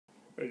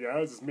Hey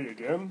guys, it's me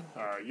again,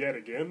 yet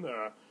again.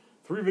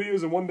 3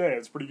 videos in one day,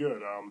 it's pretty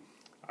good.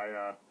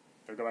 I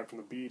got back from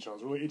the beach and I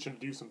was really itching to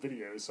do some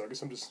videos, so I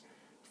guess I'm just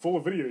full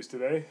of videos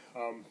today.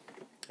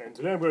 And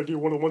today I'm going to do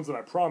one of the ones that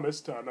I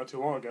promised not too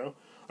long ago.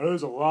 I know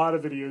there's a lot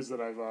of videos that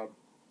I've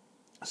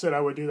said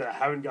I would do that I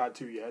haven't got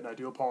to yet, and I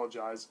do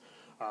apologize.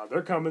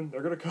 They're coming,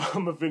 they're going to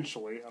come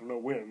eventually. I don't know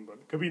when, but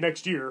it could be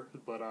next year,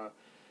 but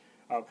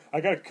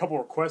I got a couple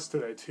requests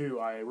today, too.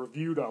 I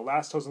reviewed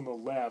Last House on the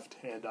Left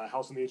and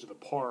House on the Edge of the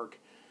Park,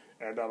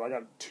 and I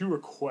got 2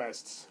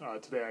 requests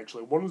today,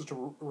 actually. One was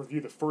to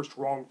review the first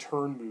Wrong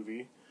Turn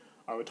movie.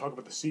 I would talk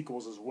about the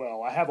sequels as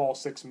well. I have all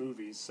 6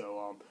 movies,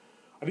 so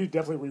I do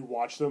definitely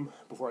rewatch them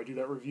before I do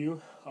that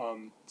review.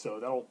 So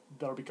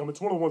that'll become,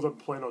 it's one of the ones I'm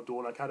planning on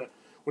doing. I kind of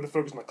want to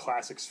focus on the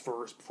classics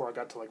first before I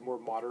got to like more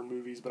modern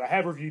movies, but I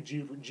have reviewed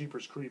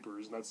Jeepers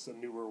Creepers, and that's a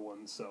newer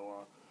one,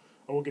 so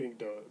I will getting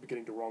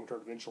to Wrong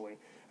Turn eventually.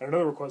 And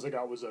another request I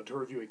got was to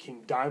review a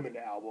King Diamond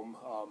album,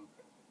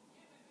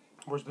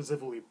 more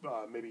specifically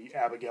maybe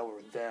Abigail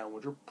or Them,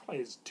 which are probably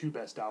his 2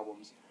 best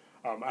albums.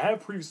 I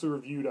have previously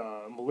reviewed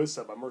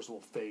Melissa by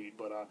Merciful Fate,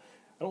 but I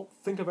don't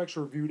think I've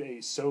actually reviewed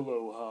a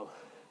solo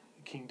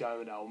King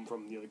Diamond album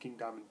from the King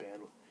Diamond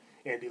band with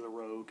Andy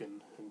LaRoque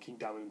and King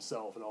Diamond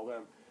himself and all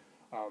them.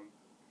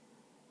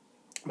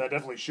 But I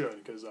definitely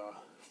should, because I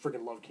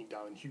freaking love King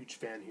Diamond, huge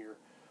fan here.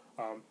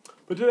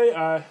 But today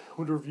I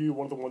want to review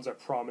one of the ones I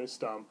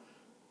promised.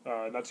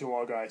 Not too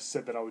long ago I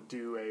said that I would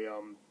do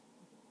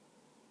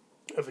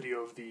a video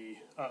of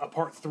a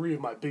part 3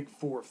 of my Big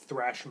 4 of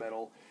thrash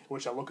metal, in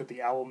which I look at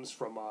the albums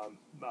from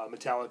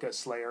Metallica,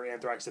 Slayer,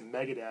 Anthrax, and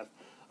Megadeth.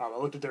 I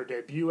looked at their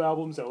debut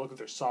albums, and I looked at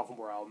their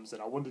sophomore albums,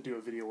 and I wanted to do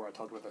a video where I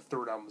talked about the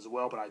 3rd album as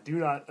well, but I do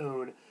not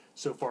own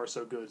So Far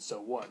So Good,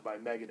 So What by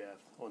Megadeth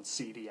on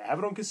CD. I have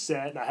it on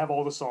cassette, and I have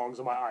all the songs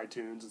on my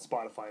iTunes and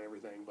Spotify and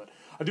everything, but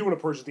I do want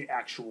to purchase the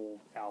actual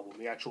album,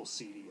 the actual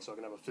CD, so I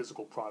can have a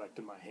physical product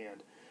in my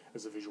hand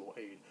as a visual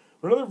aid.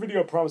 But another video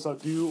I promised I'd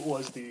do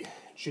was the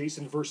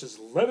Jason vs.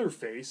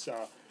 Leatherface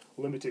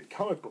limited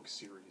comic book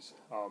series.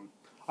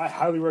 I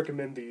highly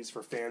recommend these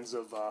for fans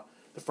of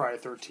the Friday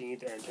the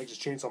 13th and Texas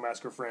Chainsaw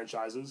Massacre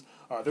franchises.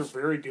 They're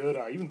very good,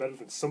 even better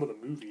than some of the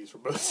movies for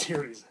both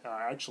series,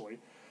 actually.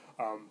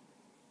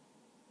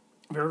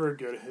 Very, very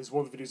good. It's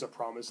one of the videos I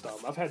promised.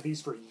 I've had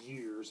these for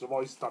years. I've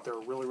always thought they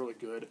were really, really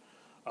good.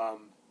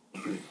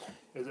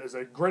 It's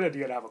a great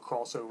idea to have a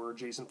crossover,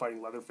 Jason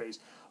fighting Leatherface.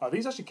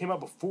 These actually came out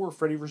before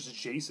Freddy vs.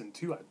 Jason,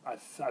 too,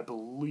 I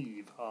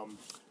believe. I'm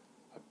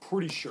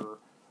pretty sure.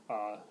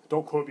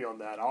 Don't quote me on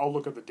that. I'll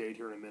look up the date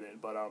here in a minute,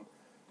 but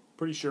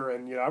pretty sure.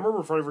 And I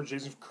remember Freddy vs.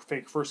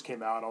 Jason first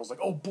came out, and I was like,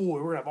 oh boy,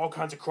 we're going to have all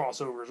kinds of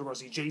crossovers. We're going to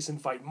see Jason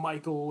fight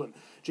Michael, and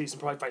Jason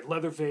probably fight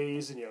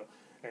Leatherface, and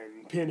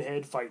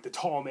Pinhead fight the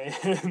Tall Man,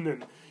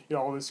 and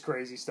all this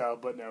crazy stuff.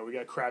 But no, we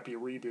got crappy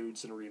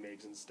reboots and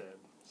remakes instead.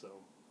 So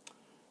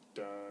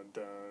dun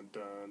dun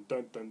dun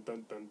dun dun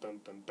dun dun dun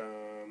dun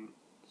dun.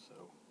 So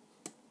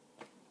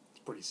it's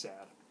pretty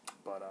sad.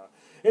 But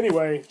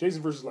anyway,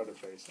 Jason vs.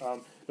 Leatherface. Now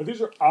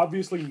these are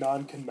obviously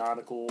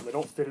non-canonical. They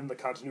don't fit in the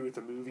continuity of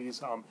the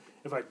movies.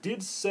 If I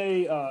did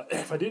say,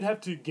 if I did have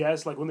to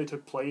guess, like when they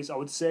took place, I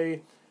would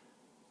say,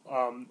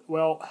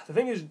 well, the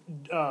thing is,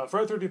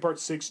 Friday the 13th Part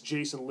 6,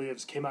 Jason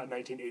Lives, came out in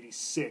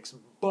 1986,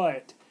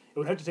 but it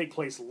would have to take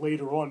place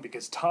later on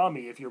because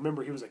Tommy, if you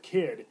remember, he was a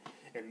kid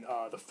in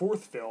the 4th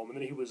film, and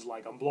then he was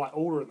like a lot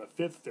older in the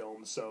 5th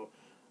film, so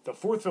the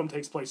 4th film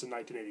takes place in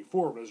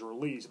 1984 when it was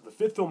released. The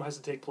 5th film has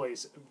to take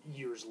place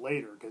years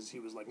later because he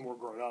was like more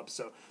grown up.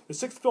 So the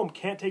 6th film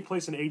can't take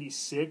place in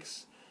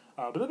 86,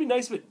 but that'd be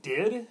nice if it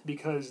did,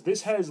 because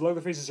this has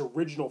Leatherface's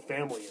original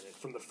family in it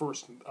from the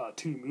first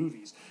 2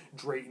 movies,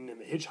 Drayton and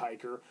the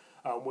Hitchhiker,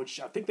 which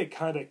I think they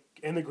kind of,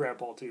 and the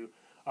Grandpa too.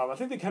 I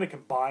think they kind of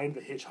combined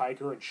the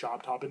Hitchhiker and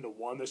Chop Top into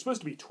one. They're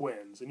supposed to be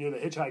twins, and the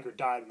Hitchhiker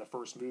died in the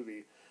first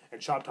movie, and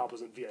Chop Top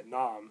was in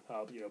Vietnam,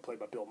 played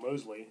by Bill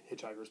Moseley.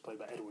 Hitchhiker was played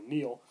by Edwin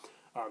Neal.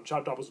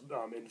 Chop Top was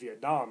in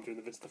Vietnam during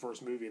the events of the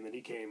first movie, and then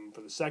he came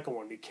for the second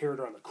one, and he carried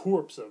around the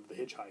corpse of the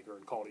Hitchhiker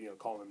and called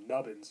him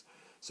Nubbins.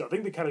 So I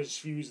think they kind of just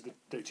fused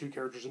the 2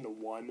 characters into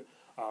one.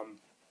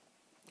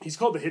 He's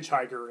called the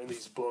Hitchhiker in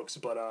these books,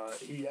 but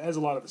he has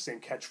a lot of the same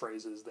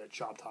catchphrases that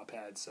Chop Top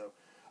had, so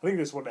I think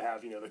this one to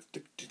have,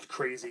 the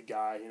crazy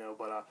guy,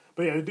 but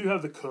yeah, they do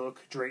have the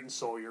cook, Drayton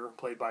Sawyer,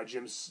 played by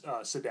Jim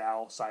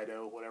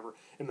Sido, whatever,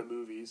 in the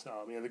movies.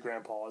 The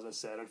Grandpa, as I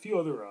said, and a few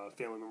other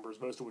family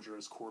members, most of which are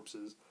his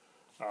corpses.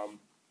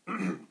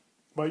 But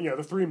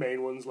the 3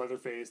 main ones,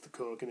 Leatherface, the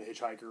cook, and the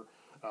Hitchhiker,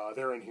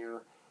 they're in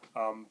here.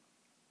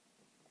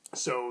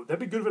 So that'd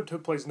be good if it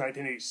took place in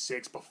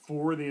 1986,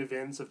 before the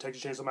events of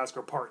Texas Chainsaw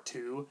Massacre Part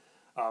 2,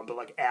 but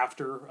like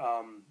after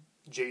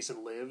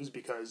Jason Lives,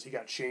 because he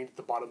got chained at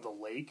the bottom of the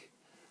lake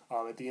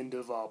at the end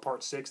of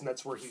Part 6, and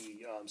that's where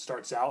he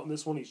starts out in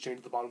this one. He's chained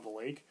at the bottom of the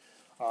lake.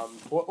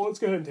 Well, let's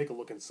go ahead and take a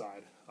look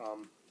inside.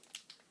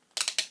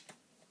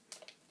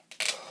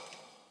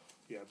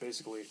 Yeah,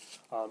 basically.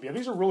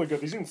 These are really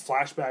good. These are even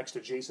flashbacks to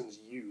Jason's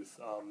youth,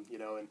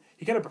 and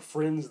he kind of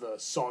befriends the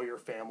Sawyer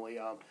family.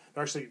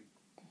 They're actually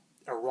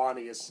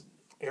erroneous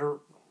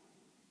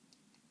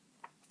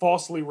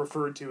falsely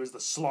referred to as the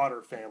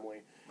Slaughter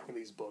family in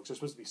these books. They're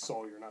supposed to be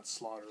Sawyer, not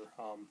Slaughter.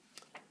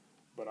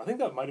 But I think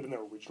that might have been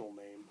their original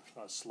name,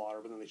 Slaughter,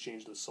 but then they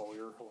changed it to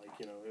Sawyer. Like,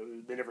 you know,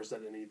 they never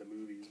said any of the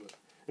movies, but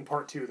in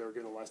part 2, they were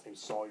given the last name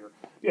Sawyer.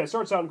 Yeah, it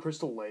starts out in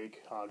Crystal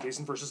Lake,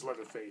 Jason versus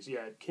Leatherface.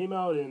 Yeah, it came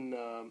out in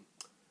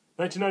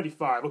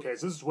 1995. Okay,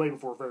 so this is way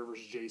before Freddy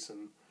vs.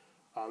 Jason.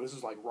 This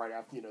is like right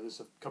after, you know, this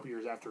is a couple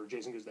years after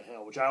Jason Goes to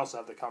Hell, which I also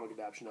have the comic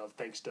adaptation of,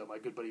 thanks to my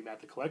good buddy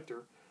Matt the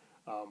Collector.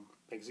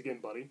 Thanks again,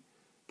 buddy.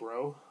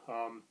 Bro.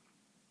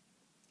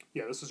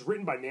 Yeah, this was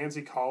written by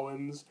Nancy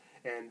Collins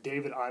and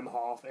David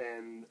Imhoff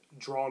and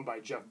drawn by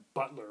Jeff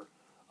Butler,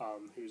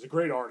 who's a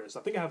great artist.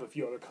 I think I have a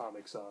few other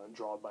comics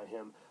drawn by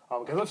him,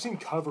 because I've seen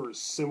covers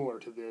similar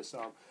to this.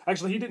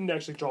 Actually, he didn't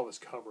actually draw this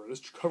cover.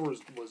 This cover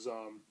was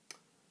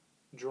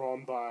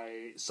drawn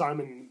by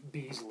Simon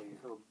Beasley,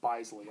 or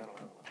Bisley, I don't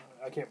know.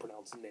 I can't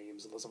pronounce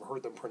names unless I've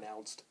heard them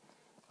pronounced,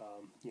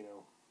 you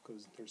know,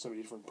 because there's so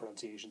many different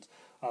pronunciations.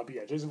 But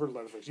yeah, Jason vs.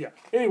 Leatherface, yeah.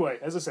 Anyway,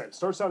 as I said, it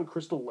starts out in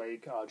Crystal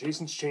Lake.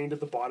 Jason's chained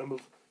at the bottom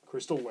of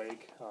Crystal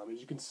Lake,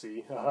 as you can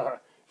see.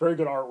 Very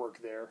good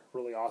artwork there,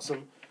 really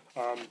awesome.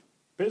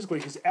 Basically,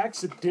 he's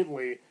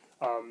accidentally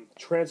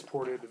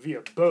transported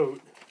via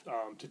boat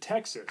to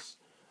Texas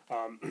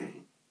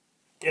in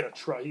a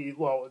truck.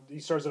 He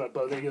starts in a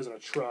boat, then he goes in a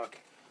truck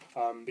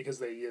because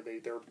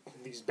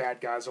these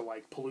bad guys are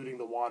like polluting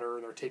the water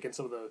and they're taking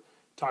some of the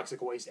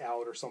toxic waste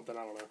out or something.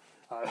 I don't know.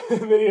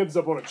 And then he ends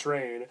up on a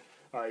train.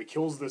 He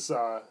kills this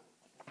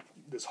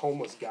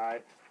homeless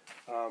guy.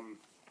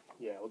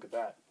 Yeah, look at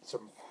that.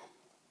 Some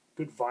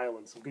good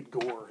violence, some good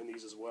gore in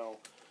these as well.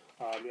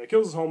 Yeah,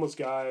 kills this homeless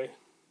guy.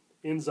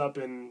 Kills a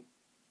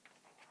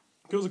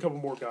couple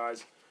more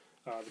guys.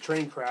 The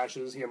train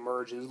crashes. He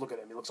emerges. Look at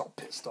him. He looks all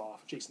pissed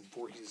off. Jason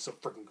Voorhees is so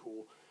freaking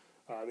cool.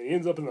 And he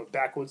ends up in the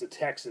backwoods of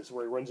Texas,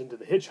 where he runs into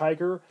the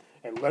hitchhiker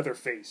and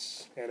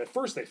Leatherface. And at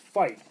first they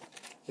fight,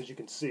 as you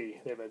can see.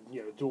 They have a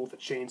duel with a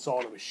chainsaw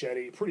and a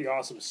machete. Pretty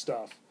awesome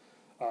stuff.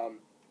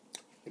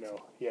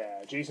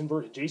 Yeah, Jason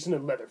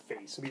and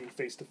Leatherface meeting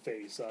face to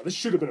face. This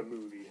should have been a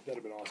movie. That'd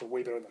have been awesome.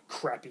 Way better than the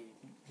crappy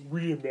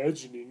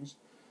reimaginings.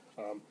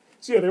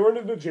 So yeah, they run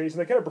into Jason.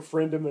 They kind of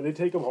befriend him. Then they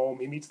take him home.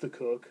 He meets the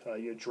cook,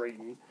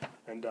 Drayton,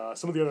 and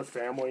some of the other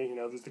family. You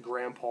know, there's the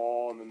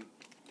grandpa, and then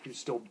who's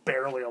still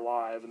barely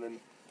alive, and then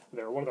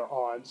one of their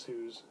aunts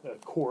who's a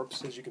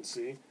corpse, as you can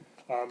see.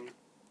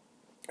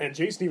 And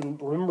Jason even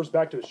remembers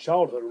back to his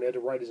childhood when he had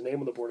to write his name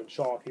on the board in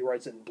chalk. He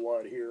writes it in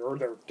blood here, or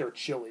they're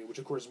chili, which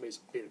of course is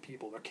made of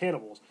people. They're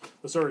cannibals.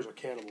 The Sawyers are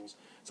cannibals.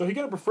 So he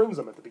kind of befriends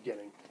them at the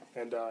beginning,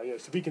 and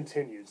to be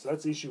continued. So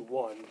that's issue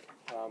 1.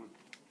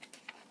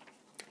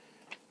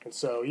 And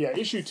so, yeah,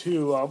 issue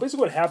 2,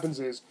 basically what happens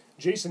is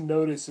Jason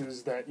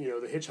notices that, the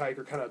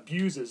hitchhiker kind of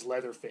abuses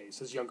Leatherface,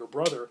 his younger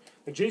brother,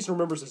 and Jason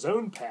remembers his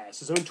own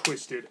past, his own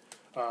twisted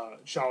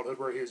childhood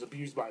where he was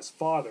abused by his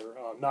father,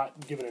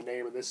 not given a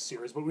name in this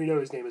series, but we know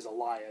his name is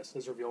Elias,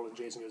 as revealed in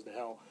Jason Goes to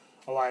Hell,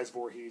 Elias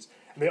Voorhees.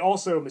 And they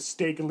also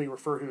mistakenly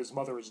refer to his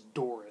mother as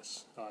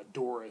Doris.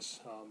 Doris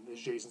is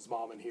Jason's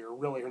mom in here.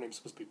 Really, her name's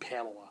supposed to be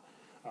Pamela.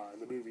 In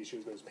the movie, she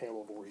was known as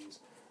Pamela Voorhees.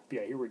 But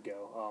yeah, here we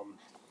go.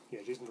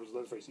 Jason vs.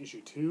 Leatherface,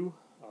 issue 2.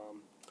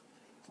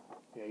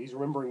 He's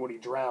remembering when he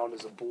drowned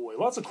as a boy.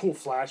 Lots of cool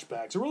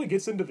flashbacks. It really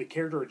gets into the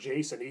character of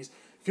Jason. He's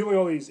feeling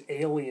all these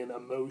alien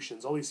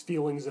emotions, all these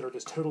feelings that are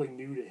just totally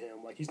new to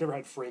him. Like, he's never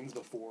had friends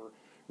before,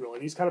 really.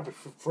 He's kind of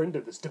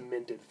befriended this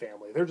demented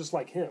family. They're just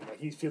like him.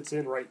 Like, he fits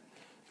in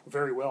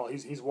very well.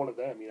 He's one of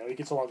them, He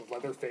gets along with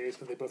Leatherface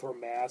because they both wear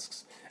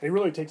masks. And he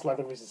really takes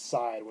Leatherface's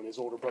side when his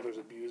older brothers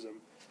abuse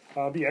him.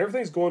 But yeah,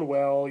 everything's going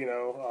well,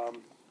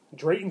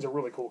 Drayton's a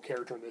really cool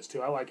character in this,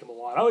 too. I like him a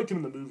lot. I liked him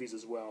in the movies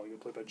as well. He was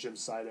played by Jim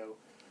Saito,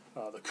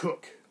 the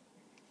cook.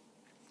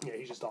 Yeah,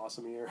 he's just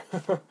awesome here.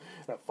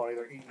 Not funny,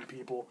 they're eating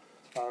people.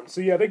 So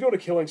yeah, they go to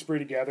killing spree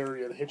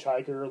together. The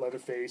hitchhiker,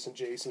 Leatherface, and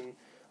Jason.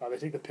 They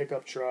take the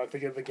pickup truck. They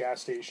get to the gas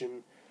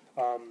station.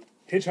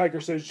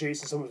 Hitchhiker shows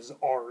Jason some of his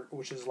art,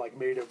 which is like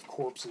made of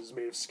corpses,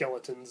 made of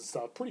skeletons and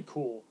stuff. Pretty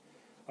cool.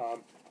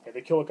 They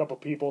kill a couple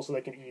people so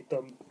they can eat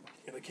them.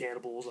 And the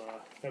cannibals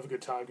have a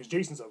good time because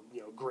Jason's a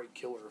great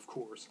killer, of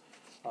course.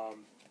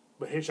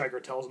 But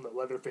Hitchhiker tells him that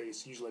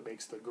Leatherface usually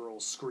makes the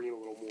girls scream a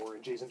little more,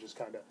 and Jason just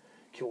kind of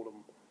killed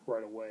him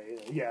right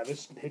away. Yeah,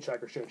 this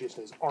Hitchhiker showed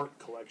Jason his art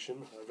collection,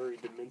 very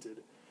demented.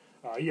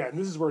 And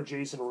this is where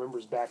Jason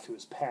remembers back to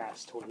his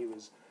past when he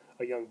was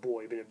a young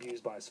boy, being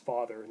abused by his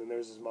father. And then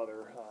there's his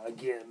mother,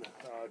 again,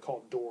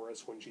 called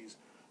Doris, when she's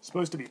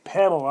supposed to be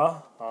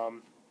Pamela.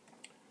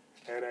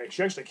 And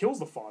she actually kills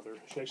the father.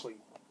 She actually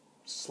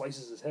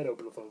slices his head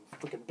open with a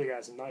freaking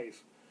big-ass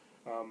knife.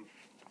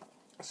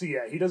 So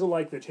yeah, he doesn't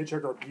like the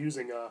hitchhiker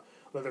abusing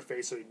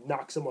Leatherface, so he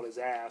knocks him on his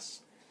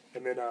ass.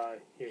 And then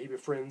he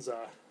befriends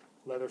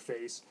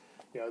Leatherface.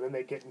 And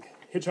then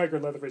hitchhiker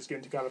and Leatherface get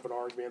into kind of an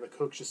argument. The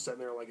cook's just sitting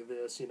there like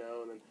this, and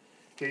then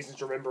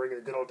Jason's remembering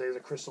the good old days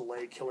of Crystal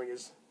Lake, killing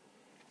his,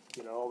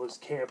 all those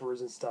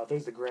campers and stuff.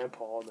 There's the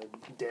grandpa and the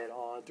dead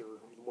aunt or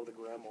one of the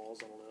grandmas,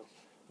 I don't know.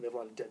 They have a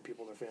lot of dead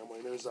people in their family.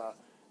 And there's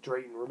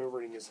Drayton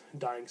remembering his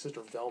dying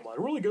sister Velma. It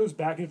really goes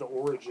back into the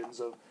origins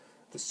of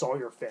the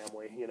Sawyer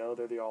family. You know,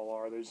 there they all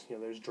are. There's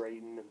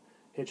Drayton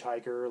and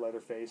Hitchhiker,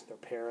 Leatherface, their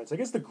parents. I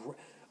guess and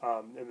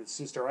the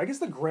sister. I guess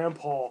the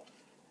grandpa.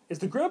 Is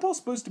the grandpa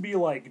supposed to be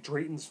like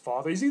Drayton's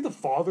father? Is he the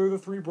father of the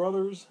three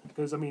brothers?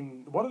 Because I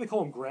mean, why do they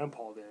call him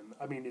grandpa then?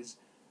 I mean,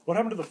 what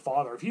happened to the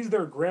father? If he's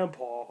their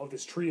grandpa of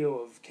this trio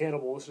of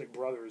cannibalistic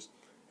brothers,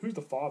 who's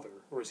the father?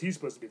 Or is he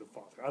supposed to be the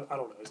father? I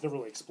don't know. It's never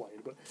really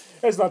explained, but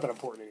it's not that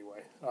important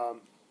anyway.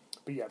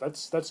 But yeah,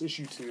 that's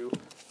issue 2.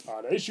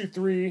 Now issue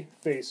 3,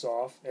 Face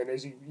Off, and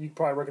as you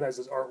probably recognize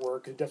his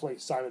artwork, definitely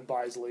Simon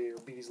Bisley or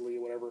Beasley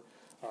or whatever.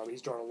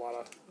 He's drawn a lot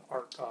of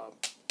art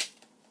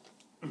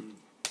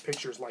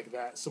pictures like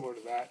that, similar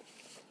to that,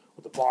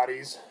 with the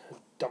bodies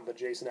dumping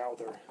Jason out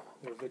with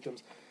their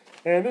victims.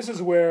 And this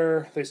is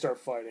where they start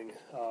fighting.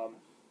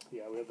 We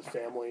have the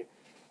family.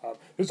 By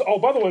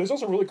the way, there's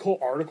also really cool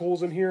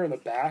articles in here in the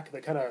back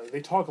that they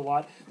talk a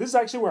lot. This is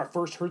actually where I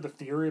first heard the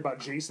theory about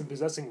Jason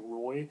possessing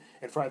Roy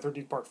in Friday the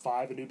 13th Part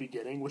 5, A New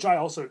Beginning, which I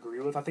also agree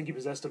with. I think he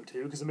possessed him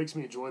too, because it makes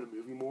me enjoy the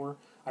movie more.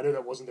 I know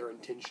that wasn't their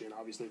intention,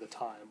 obviously, at the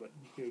time, but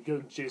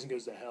Jason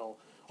Goes to Hell.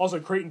 Also,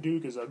 Creighton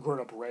Duke is a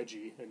grown-up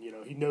Reggie, and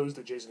he knows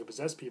that Jason can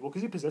possess people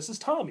because he possesses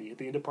Tommy at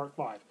the end of Part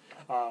 5.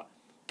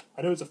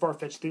 I know it's a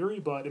far-fetched theory,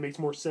 but it makes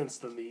more sense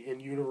than the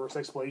in-universe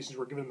explanations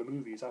we're given in the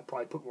movies. I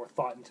probably put more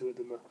thought into it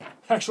than the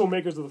actual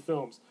makers of the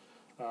films.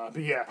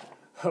 But yeah,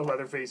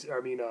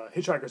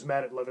 Hitchhiker's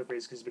mad at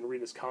Leatherface because he's been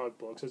reading his comic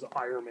books. There's an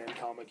Iron Man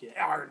comic.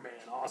 Yeah, Iron Man,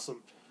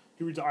 awesome.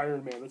 He reads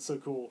Iron Man. That's so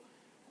cool.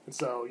 And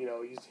so,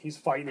 he's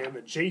fighting him,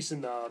 and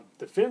Jason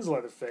defends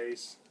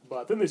Leatherface,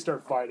 but then they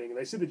start fighting, and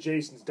they see that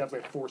Jason's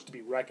definitely a force to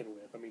be reckoned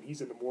with. I mean, he's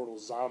an immortal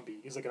zombie.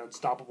 He's like an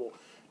unstoppable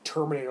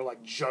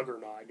Terminator-like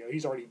juggernaut.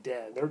 He's already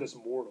dead. They're just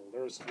mortal.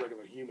 They're just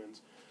regular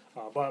humans.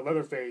 But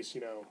Leatherface, you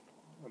don't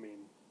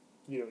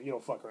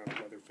fuck around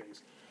with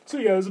Leatherface. So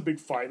yeah, there's a big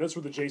fight. That's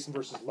where the Jason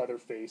versus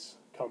Leatherface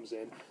comes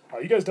in.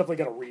 You guys definitely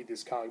got to read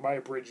this comic. My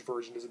abridged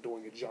version isn't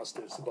doing it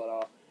justice,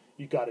 but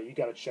you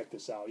gotta check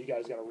this out. You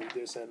guys gotta read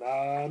this, and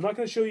I'm not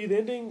gonna show you the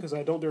ending because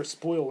I don't dare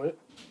spoil it.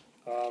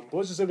 But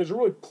let's just say there's a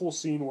really cool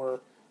scene where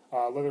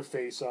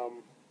Leatherface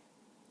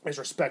is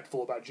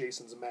respectful about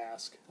Jason's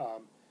mask,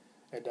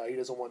 and he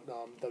doesn't want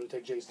them to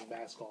take Jason's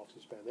mask off.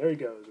 There he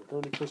goes,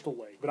 return to Crystal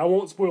Lake. But I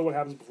won't spoil what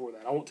happens before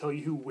that. I won't tell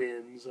you who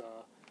wins.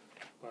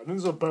 Then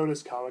there's a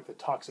bonus comic, The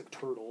Toxic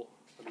Turtle.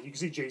 I mean, you can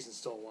see Jason's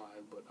still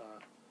alive, but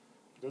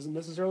it doesn't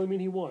necessarily mean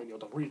he won. You'll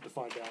have to read it to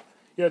find out.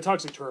 Yeah,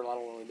 Toxic Turtle, I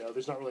don't really know.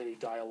 There's not really any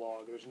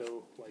dialogue. There's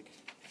no,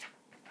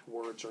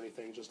 words or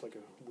anything. Just, a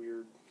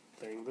weird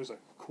thing. There's a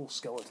cool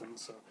skeleton,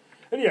 so...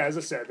 And yeah, as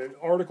I said, the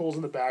articles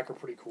in the back are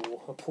pretty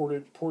cool. A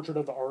portrait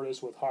of the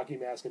artist with hockey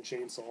mask and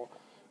chainsaw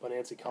by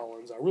Nancy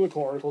Collins. Really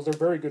cool articles. They're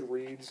very good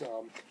reads.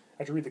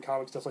 After you read the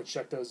comics, definitely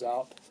check those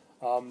out.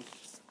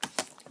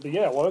 But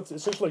yeah, well, it's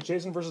essentially like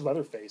Jason versus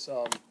Leatherface.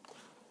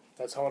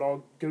 That's how it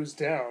all goes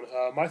down.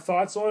 My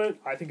thoughts on it,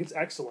 I think it's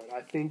excellent.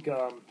 I think...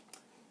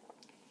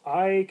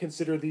 I kind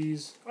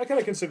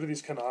of consider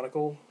these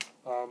canonical,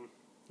 I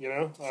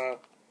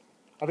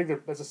think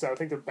as I said, I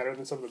think they're better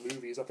than some of the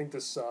movies. I think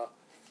this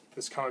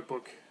comic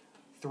book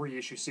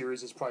 3-issue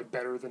series is probably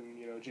better than,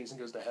 Jason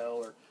Goes to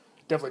Hell, or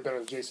definitely better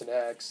than Jason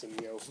X,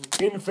 and,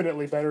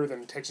 infinitely better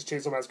than Texas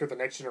Chainsaw Massacre: The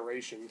Next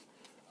Generation,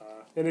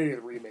 and any of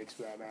the remakes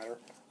for that matter.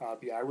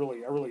 But yeah, I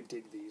really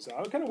dig these.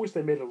 I kind of wish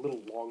they made it a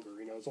little longer,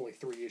 it's only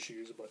 3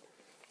 issues, but,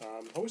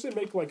 I wish they'd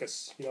make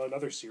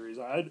another series.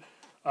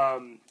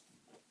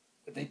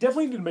 They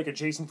definitely need to make a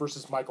Jason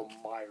versus Michael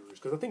Myers,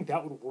 because I think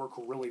that would work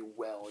really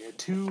well.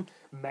 2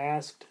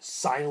 masked,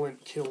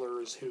 silent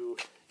killers who,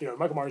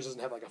 Michael Myers doesn't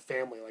have a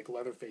family like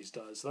Leatherface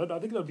does. So I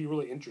think that would be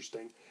really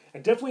interesting.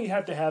 And definitely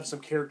have to have some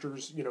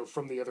characters,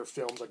 from the other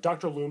films. Like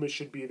Dr. Loomis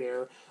should be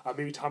there,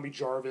 maybe Tommy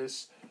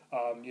Jarvis,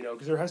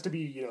 because there has to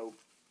be,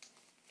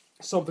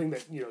 something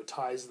that,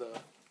 ties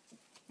the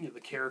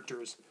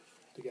characters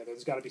together.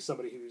 There's got to be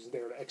somebody who's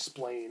there to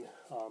explain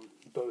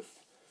both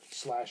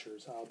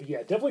slashers. But yeah,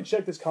 definitely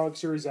check this comic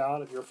series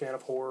out if you're a fan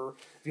of horror.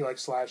 If you like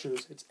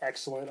slashers, it's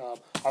excellent.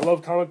 I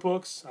love comic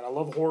books, and I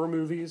love horror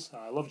movies.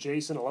 I love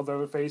Jason, I love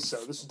Leatherface, so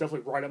this is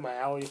definitely right up my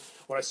alley.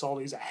 When I saw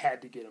these, I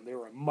had to get them. They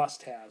were a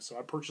must-have, so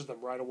I purchased them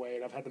right away,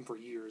 and I've had them for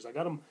years. I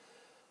got them,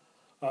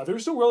 they were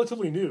still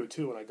relatively new,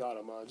 too, when I got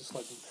them.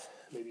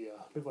 Maybe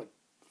 4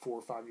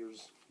 or 5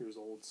 years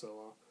old,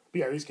 so... But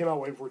yeah, these came out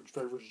way before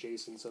Freddy vs.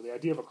 Jason, so the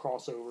idea of a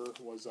crossover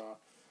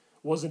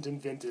wasn't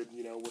invented,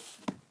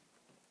 with...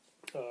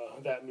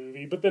 that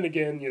movie. But then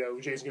again,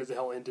 Jason Goes to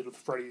Hell ended with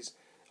Freddy's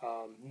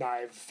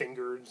knife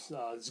fingers,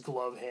 his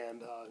glove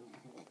hand,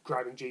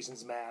 grabbing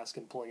Jason's mask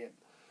and pulling it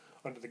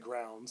under the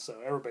ground.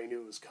 So everybody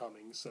knew it was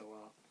coming. So,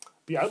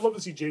 but yeah, I'd love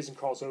to see Jason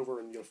cross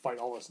over and fight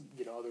all this,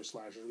 other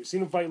slashers. We've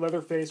seen him fight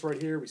Leatherface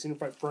right here. We've seen him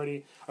fight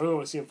Freddy. I really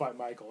want to see him fight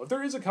Michael. If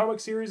there is a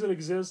comic series that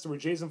exists where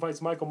Jason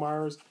fights Michael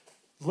Myers,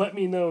 let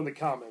me know in the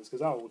comments,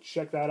 because I will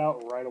check that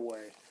out right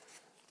away.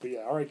 But yeah,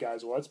 alright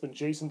guys, well that's been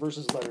Jason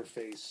versus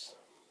Leatherface.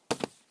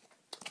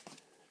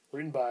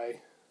 Written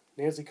by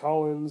Nancy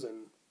Collins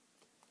and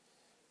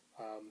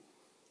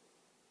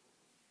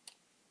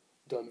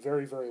done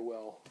very, very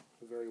well.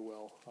 Very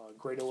well.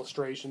 Great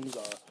illustrations,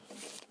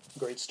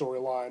 great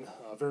storyline,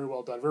 very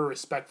well done. Very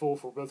respectful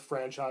for both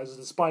franchises,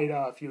 despite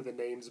a few of the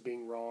names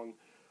being wrong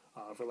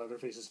for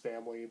Leatherface's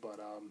family. But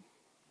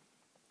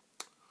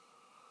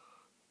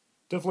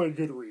definitely a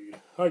good read.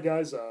 Alright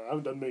guys, I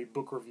haven't done many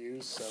book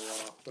reviews, so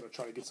I'm going to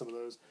try to get some of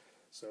those.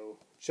 So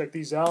check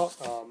these out.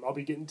 I'll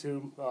be getting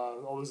to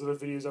all those other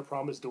videos I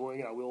promised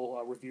doing. I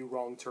will review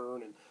Wrong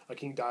Turn and a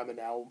King Diamond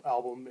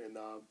album and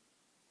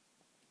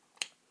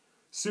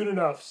soon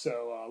enough,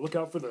 so look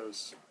out for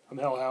those. I'm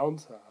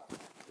Hellhound.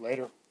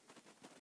 Later.